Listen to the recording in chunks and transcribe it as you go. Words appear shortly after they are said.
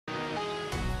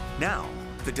Now,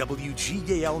 the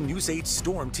WGAL News 8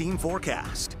 Storm Team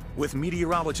forecast with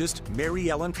meteorologist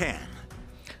Mary Ellen Pan.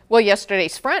 Well,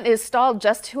 yesterday's front is stalled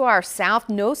just to our south.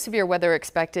 No severe weather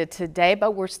expected today,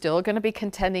 but we're still going to be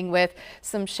contending with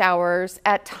some showers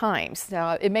at times.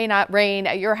 Now, it may not rain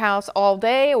at your house all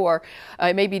day, or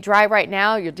it may be dry right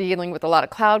now. You're dealing with a lot of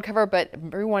cloud cover, but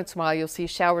every once in a while you'll see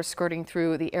showers skirting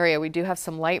through the area. We do have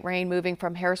some light rain moving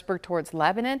from Harrisburg towards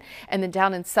Lebanon, and then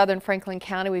down in southern Franklin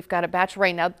County, we've got a batch of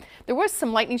rain. Now, there was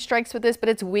some lightning strikes with this, but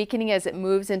it's weakening as it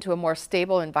moves into a more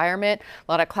stable environment.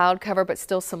 A lot of cloud cover, but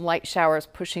still some light showers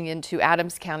pushing into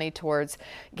Adams County towards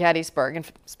Gettysburg.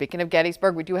 And speaking of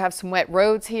Gettysburg, we do have some wet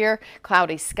roads here,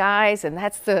 cloudy skies, and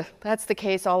that's the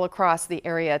case all across the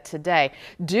area today.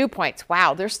 Dew points,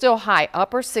 wow, they're still high,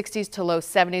 upper 60s to low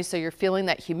 70s, so you're feeling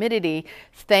that humidity.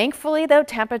 Thankfully, though,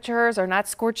 temperatures are not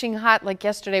scorching hot like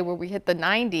yesterday where we hit the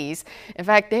 90s. In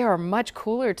fact, they are much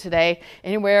cooler today,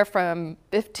 anywhere from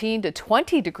 15 to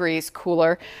 20 degrees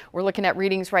cooler. We're looking at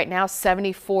readings right now,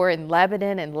 74 in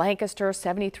Lebanon and Lancaster,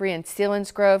 73 in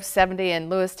Selinsgrove, 70 in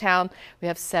Lewistown. We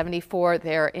have 74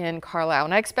 there in Carlisle.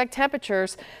 And I expect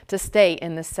temperatures to stay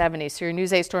in the 70s. So your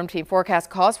News 8 Storm Team forecast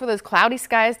calls for those cloudy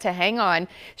skies to hang on.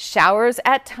 Showers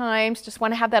at times. Just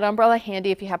want to have that umbrella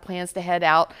handy if you have plans to head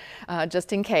out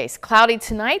just in case. Cloudy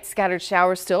tonight. Scattered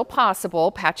showers still possible.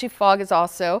 Patchy fog is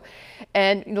also.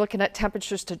 And you're looking at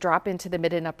temperatures to drop into the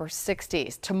mid and upper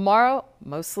 60s. Tomorrow,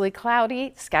 mostly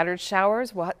cloudy. Scattered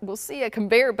showers. We'll see a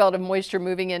conveyor belt of moisture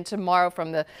moving in tomorrow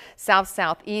from the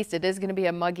south-southeast. It is going to be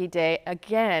a muggy day.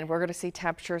 Again, we're going to see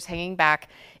temperatures hanging back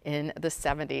in the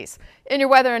 70s. In your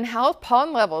weather and health,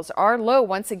 pollen levels are low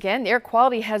once again. The air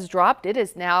quality has dropped. It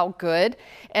is now good.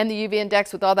 And the UV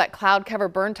index with all that cloud cover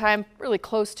burn time really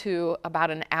close to about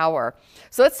an hour.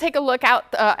 So let's take a look out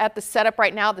at the setup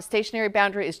right now. The stationary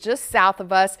boundary is just south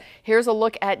of us. Here's a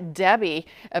look at Debbie.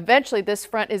 Eventually, this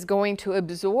front is going to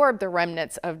absorb the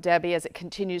remnants of Debbie as it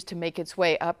continues to make its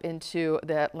way up into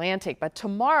the Atlantic. But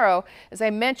tomorrow, as I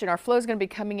mentioned, our flow is going to be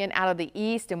coming in out of the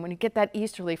east, and when you get that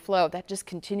easterly flow, that just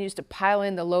continues to pile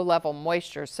in the low-level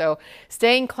moisture. So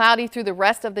staying cloudy through the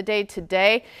rest of the day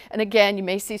today, and again, you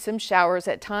may see some showers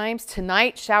at times.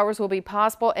 Tonight, showers will be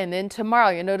possible, and then tomorrow,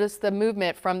 you'll notice the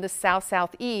movement from the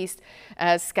south-southeast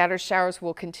as scattered showers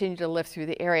will continue to lift through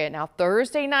the area. Now,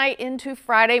 Thursday night into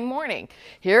Friday morning,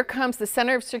 here comes the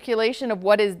center of circulation of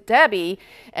what is Debbie,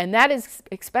 and that is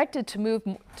expected to move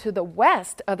to the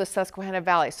west of the Susquehanna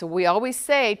Valley. So we always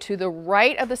say to the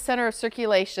right of the center of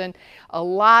circulation, a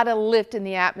lot of lift in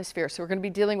the atmosphere. So we're going to be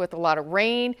dealing with a lot of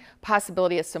rain,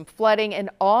 possibility of some flooding,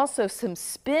 and also some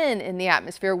spin in the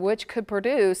atmosphere, which could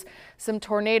produce some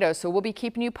tornadoes. So we'll be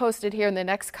keeping you posted here in the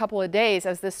next couple of days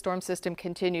as this storm system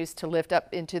continues to lift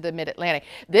up into the mid-Atlantic.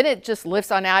 Then it just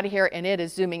lifts on out of here, and it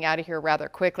is zooming out of here rather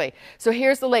quickly. So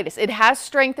here's the latest. It has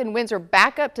strengthened. Winds are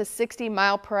back up to 60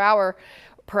 miles per hour,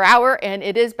 and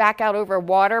it is back out over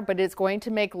water, but it's going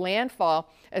to make landfall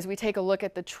as we take a look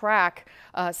at the track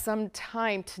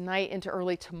sometime tonight into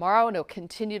early tomorrow, and it'll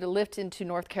continue to lift into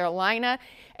North Carolina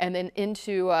and then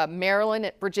into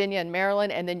Maryland, Virginia and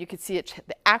Maryland, and then you can see it.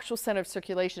 The actual center of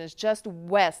circulation is just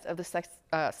west of the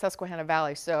Susquehanna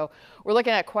Valley, so we're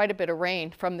looking at quite a bit of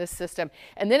rain from this system,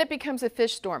 and then it becomes a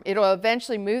fish storm. It'll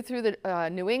eventually move through the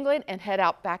New England and head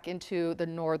out back into the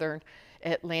northern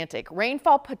Atlantic.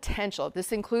 Rainfall potential.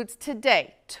 This includes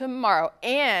today, tomorrow,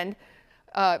 and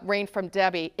rain from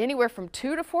Debbie, anywhere from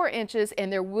 2 to 4 inches,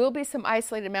 and there will be some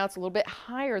isolated amounts a little bit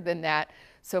higher than that.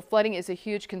 So flooding is a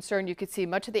huge concern. You could see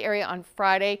much of the area on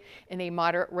Friday in a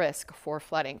moderate risk for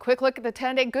flooding. Quick look at the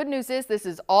 10-day. Good news is this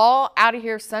is all out of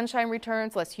here. Sunshine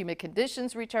returns, less humid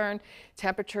conditions return.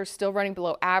 Temperatures still running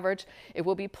below average. It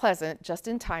will be pleasant just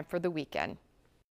in time for the weekend.